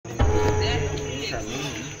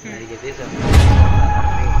these are not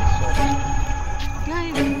really soft.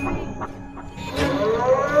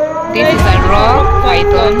 This is a rock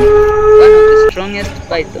python, one of the strongest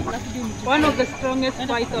python. One of the strongest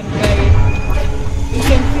python, guys. You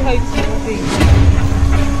can see how it's moving.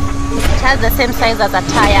 It has the same size as a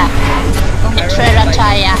tire, a trailer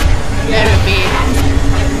tire, very big.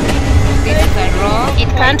 This is a rock It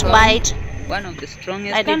can't python, bite. one of the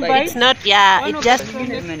strongest I think python. it's not, yeah, One it of just... the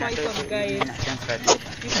strongest python, guys. You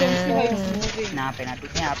can see how it's moving.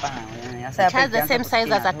 It has the same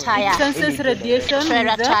size as a tire, Senses radiation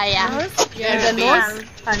trailer with the tire, nose, very the big. nose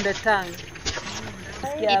and the tongue.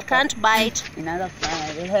 It can't bite.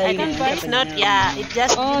 I can't bite. It's not, yeah, it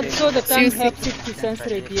just... Oh, so the tongue helps it to sense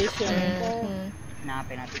radiation.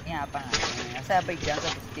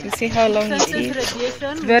 You see how long it Senses is?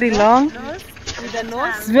 radiation Very long with the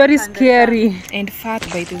nose. It's very scary. And fat,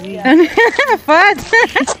 by the way. Fat.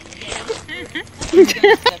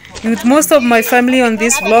 With most of my family on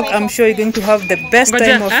this vlog, I'm sure you're going to have the best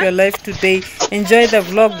time of your life today. Enjoy the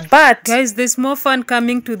vlog. But guys, there's more fun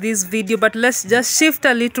coming to this video, but let's just shift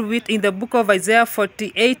a little bit in the book of Isaiah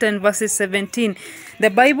 48 and verses 17. The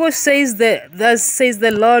Bible says thus says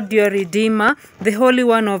the Lord your Redeemer, the Holy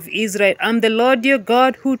One of Israel. I'm the Lord your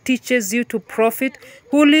God who teaches you to profit,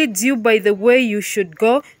 who leads you by the way you should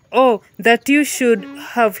go. Oh, that you should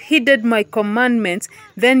have heeded my commandments,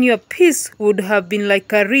 then your peace would have been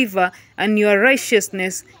like a river, and your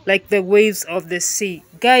righteousness like the waves of the sea.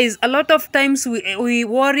 Guys, a lot of times we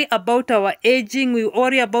worry about our aging, we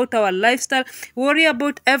worry about our lifestyle, we worry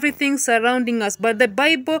about everything surrounding us. But the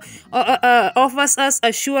Bible offers us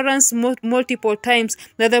assurance multiple times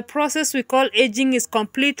that the process we call aging is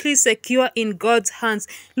completely secure in God's hands.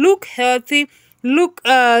 Look healthy. Look,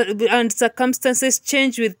 and circumstances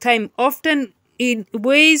change with time, often in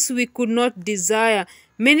ways we could not desire.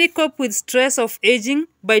 Many cope with stress of aging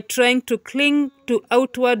by trying to cling to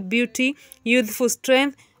outward beauty, youthful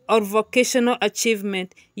strength, or vocational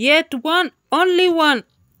achievement. Yet only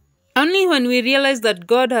when we realize that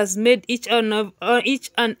God has made each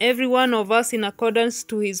and every one of us in accordance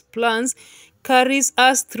to his plans, carries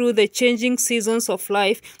us through the changing seasons of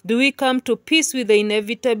life, do we come to peace with the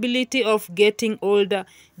inevitability of getting older.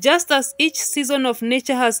 Just as each season of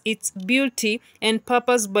nature has its beauty and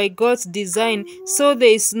purpose by God's design, so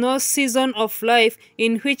there is no season of life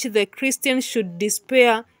in which the Christian should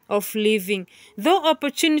despair of living. Though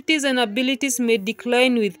opportunities and abilities may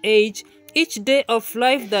decline with age, each day of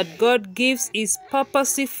life that God gives is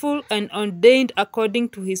purposeful and ordained according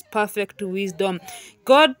to his perfect wisdom.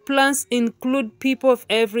 God's plans include people of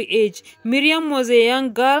every age. Miriam was a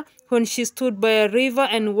young girl when she stood by a river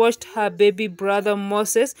and watched her baby brother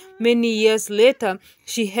Moses. Many years later,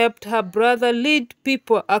 she helped her brother lead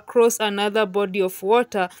people across another body of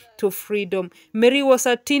water to freedom. Mary was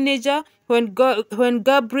a teenager when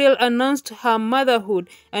Gabriel announced her motherhood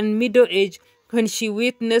and middle age, when she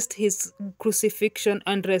witnessed his crucifixion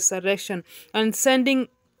and resurrection, and sending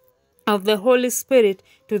of the Holy Spirit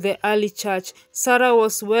to the early church. Sarah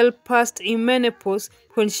was well past in menopause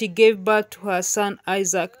when she gave birth to her son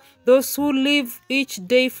Isaac. Those who live each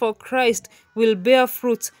day for Christ will bear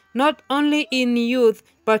fruits, not only in youth,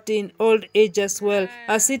 but in old age as well,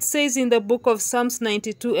 as it says in the book of Psalms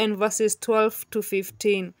 92 and verses 12 to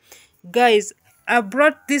 15. Guys, I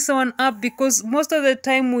brought this one up because most of the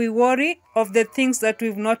time we worry of the things that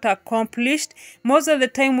we've not accomplished. Most of the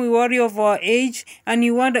time we worry of our age, and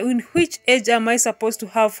you wonder, in which age am I supposed to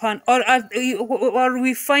have fun? Or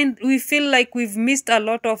we feel like we've missed a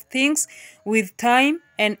lot of things with time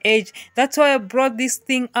and age. That's why I brought this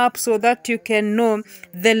thing up, so that you can know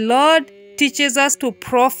the Lord teaches us to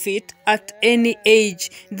profit at any age.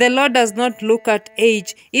 The Lord does not look at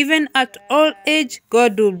age. Even at old age,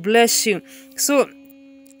 God will bless you. So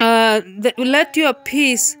let your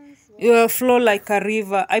peace flow like a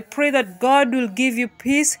river. I pray that God will give you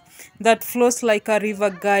peace that flows like a river,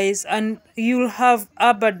 guys, and you'll have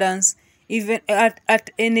abundance even at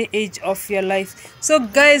any age of your life. So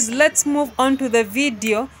guys, let's move on to the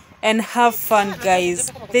video and have fun,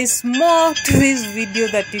 guys. There's more to this video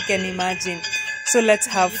that you can imagine. So let's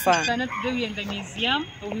have fun. Today we're in the museum.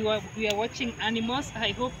 We are watching animals.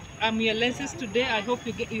 I hope I'm your lenses today. I hope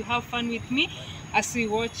you have fun with me as we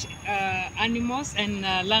watch animals and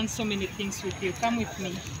learn so many things with you. Come with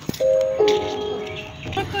me.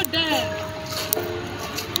 Crocodile.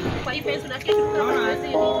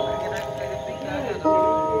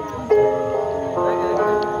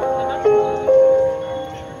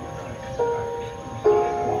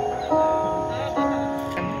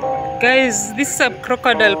 Guys, this is a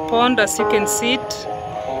crocodile pond, as you can see it,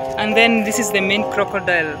 and then this is the main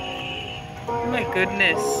crocodile. Oh my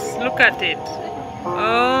goodness. Look at it.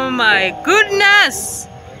 Oh my goodness.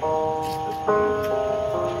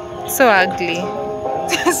 So ugly.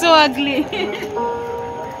 So ugly.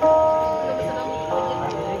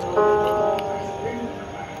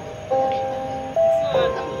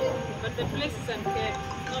 But the place is unkept.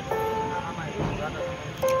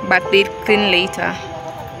 But they clean later.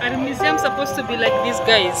 And the museum's supposed to be like this,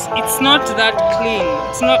 guys. It's not that clean.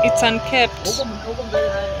 It's not. It's unkept.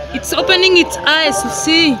 It's opening its eyes. You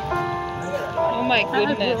see? Oh my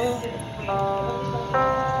goodness.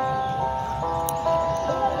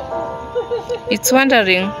 It's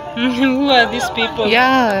wondering. Who are these people?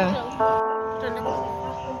 Yeah.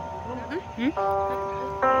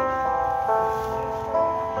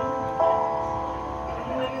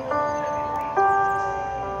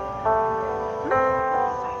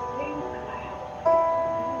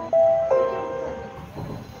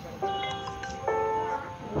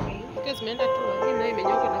 It's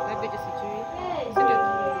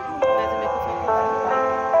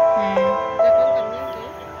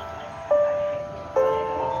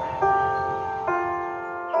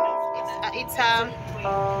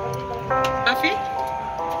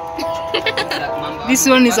This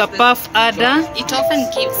one is a puff adder. it often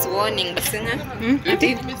gives warning,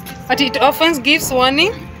 But it often gives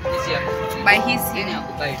warning by hissing.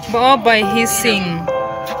 by hissing.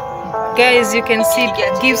 Guys, you can see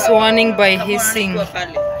it gives warning by hissing.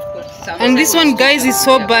 And this one, guys, is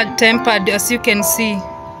so bad tempered, as you can see.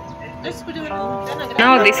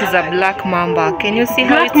 Now this is a black mamba. Can you see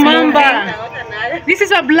how it's moving? This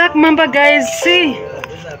is a black mamba, guys. See?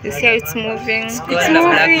 You see how it's moving? It's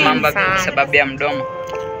moving.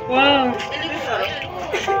 Wow.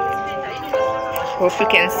 Hope you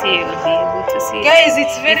can see. You'll be able to see. Guys,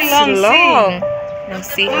 it's very long. Now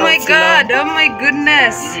see Oh how my it's god, long. oh my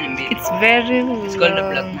goodness. It's very long. It's called a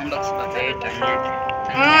black mamba.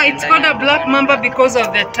 Oh, it's called a black mamba because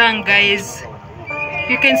of the tongue, guys.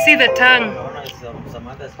 You can see the tongue.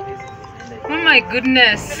 Oh my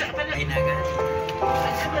goodness.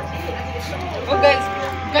 Oh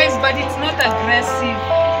guys, but it's not aggressive.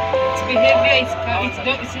 Its behavior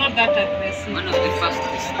it's not that aggressive. One of the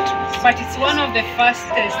fastest. But it's one of the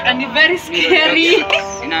fastest and very scary.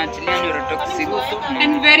 Inaachilia neurotoxic.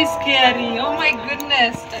 And very scary. Oh my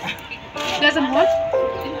goodness. Doesn't what?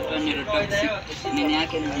 Inatoa neurotoxic. Nini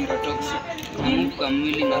yake ni neurotoxic. Move kwa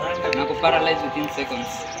mwili na kuparalyze within seconds.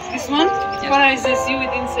 This one paralyzes you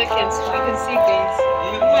within seconds. You can see, guys.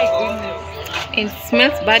 Oh my goodness. It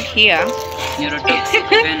smells bad here. Neurotoxic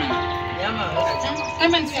venom.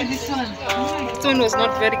 Come and see this one. This one was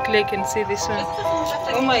not very clear. You can see this one.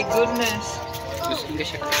 Oh my goodness.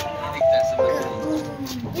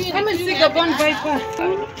 Come and see Gabon Viper.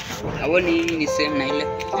 Awoni hii ni same na ile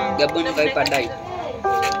Gabon Viper died.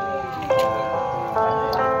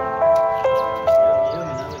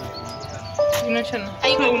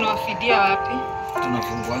 Unawafidia wapi?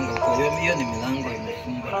 Tunafunguanga huko. Hiyo ni milango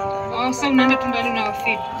imefungwa. Oh, sasa unaenda tu ndani na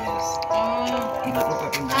wafeed. Yes. Oh. Inatoka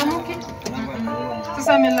tu ndani.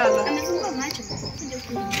 Sasa amelala.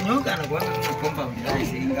 Nyoka anakuanga kama compound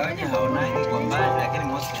guys. Ingawaje haonagi kwa mbali lakini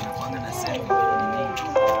mostly anakuanga na same.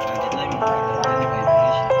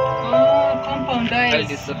 Oh, compound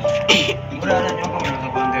eyes. Mbona hata nyoka unaweza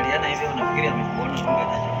kuangaliana hivi unafikiri amekuona kumbe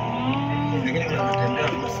hata. Lakini unatembea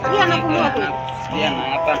nusu. Huyu anapumua tu. Pia na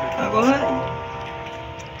hapa.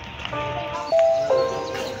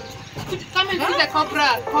 Come and see the cobra.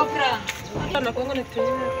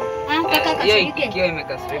 Hiyo ikiwa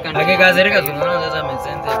imekasirika. Akikasirika tunaona sasa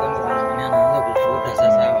amesense kwamba kuna mwenye anaanza kufuta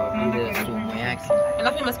sasa ile sumu yake.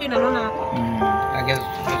 Alafu masikio inaona hapo.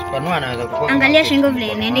 Akispanua anaweza kukosa. Angalia shingo vile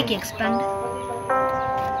inaenda ki-expand.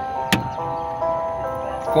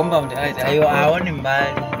 Compound eyes. Hayo haoni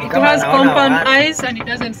mbali. It has compound eyes and it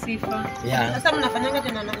doesn't see far. Yeah. Sasa mnafanyanga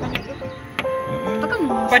tena anafanya tu.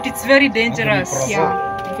 But it's very dangerous. Yeah.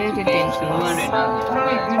 Very dangerous. Oh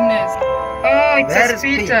my goodness. Oh, it's a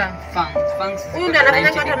spitter. Fangs. Huyu ndiye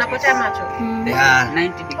anafanyanga watu wanapotea macho. Yeah. 90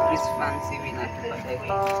 degrees fangs hivi na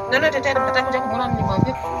tupata. Nani tetea anataka kuja kumuona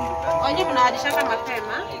nimwambie. Wenyewe mnawadishaka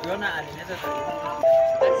mapema. Ukiona alinaweza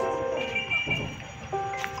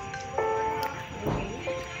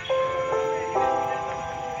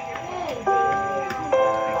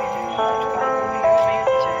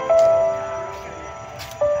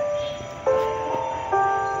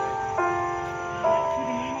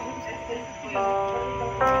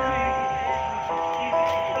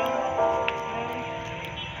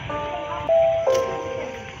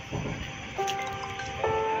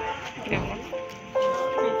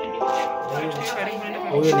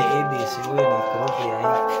huyo ni ABC, huyo ni kropi ya hii.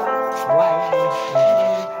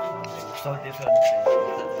 Sauti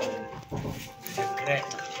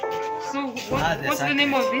Creta. So Ah, what's the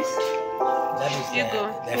name of this? That is Eagle.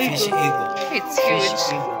 the fish eagle. It's Fish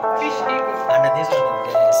huge. eagle. Fish eagle. And this one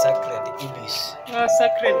is the sacred ibis.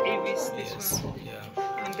 Sacred ibis. This Yes. one.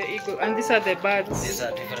 Yeah. And the eagle. And these are the birds. These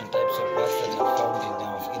are different types of birds that are found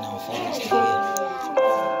in our forest here.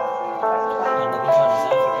 And this one is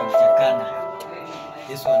African chakana.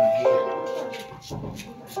 This one here.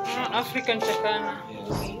 African chakana.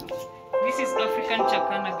 Yes. This is African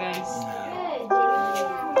chakana, guys.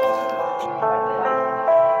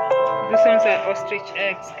 These ones are ostrich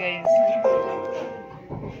eggs, guys.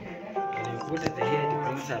 When you put it here, it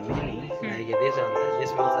brings a meaning. Like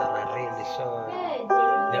these ones are really so.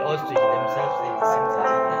 The ostrich themselves, it seems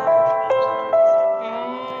like they are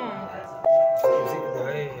Oh. you see the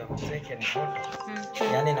way I'm taking photo.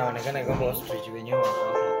 Yani inaonekana kwamba ostrich wenyewe wako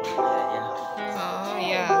hapa. Oh,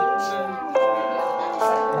 yeah.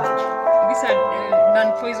 These are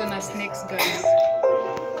non-poisonous snakes, guys.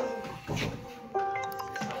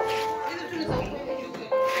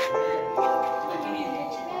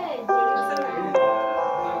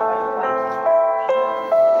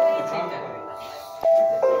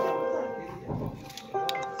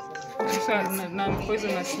 These are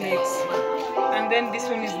non-poisonous snakes. And then this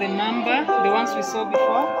one is the mamba, the ones we saw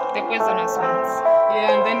before. The poisonous ones.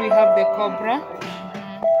 Yeah, and then we have the cobra.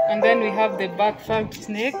 And then we have the back-fanged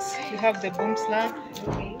snakes. We have the boom slug.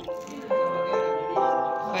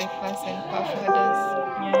 Vipers and puff adders.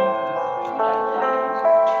 Yeah.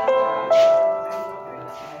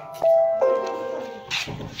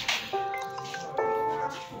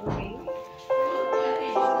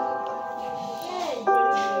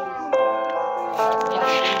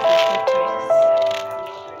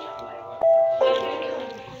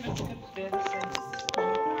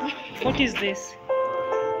 What is this?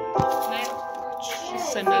 This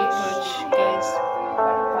is a nail patch, guys.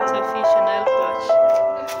 It's a fish, a nail patch.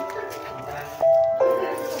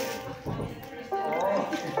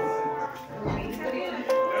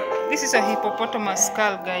 This is a hippopotamus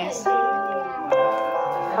skull, guys.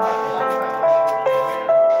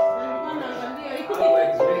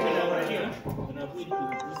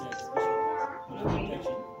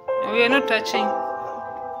 We are not touching.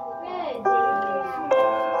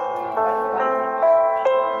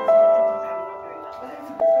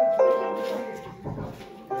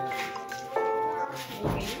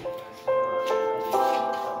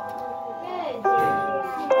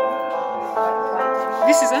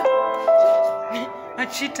 This is a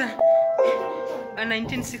cheetah, a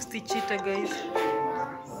 1960 cheetah, guys.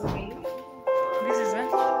 This is a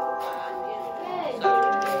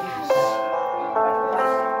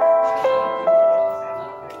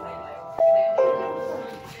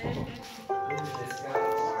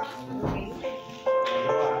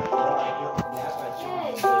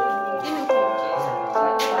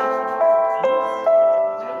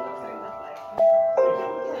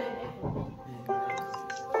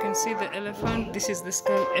see the elephant. This is the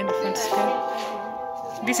skull, elephant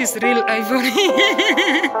skull. This is real ivory.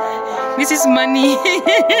 This is money.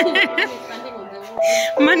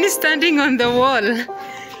 Money standing on the wall.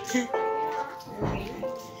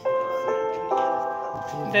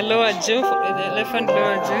 The lower jaw, the elephant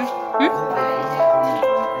lower jaw.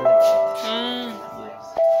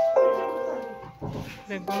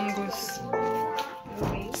 The bongos.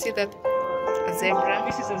 See that a zebra?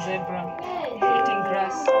 This is a zebra eating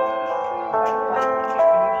grass.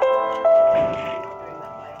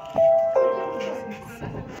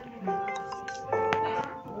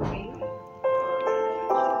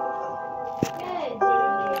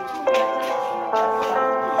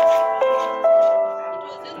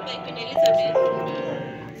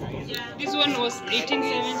 This one was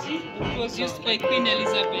 1870. It was used by Queen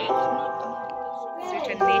Elizabeth. It's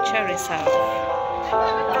a nature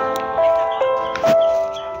reserve.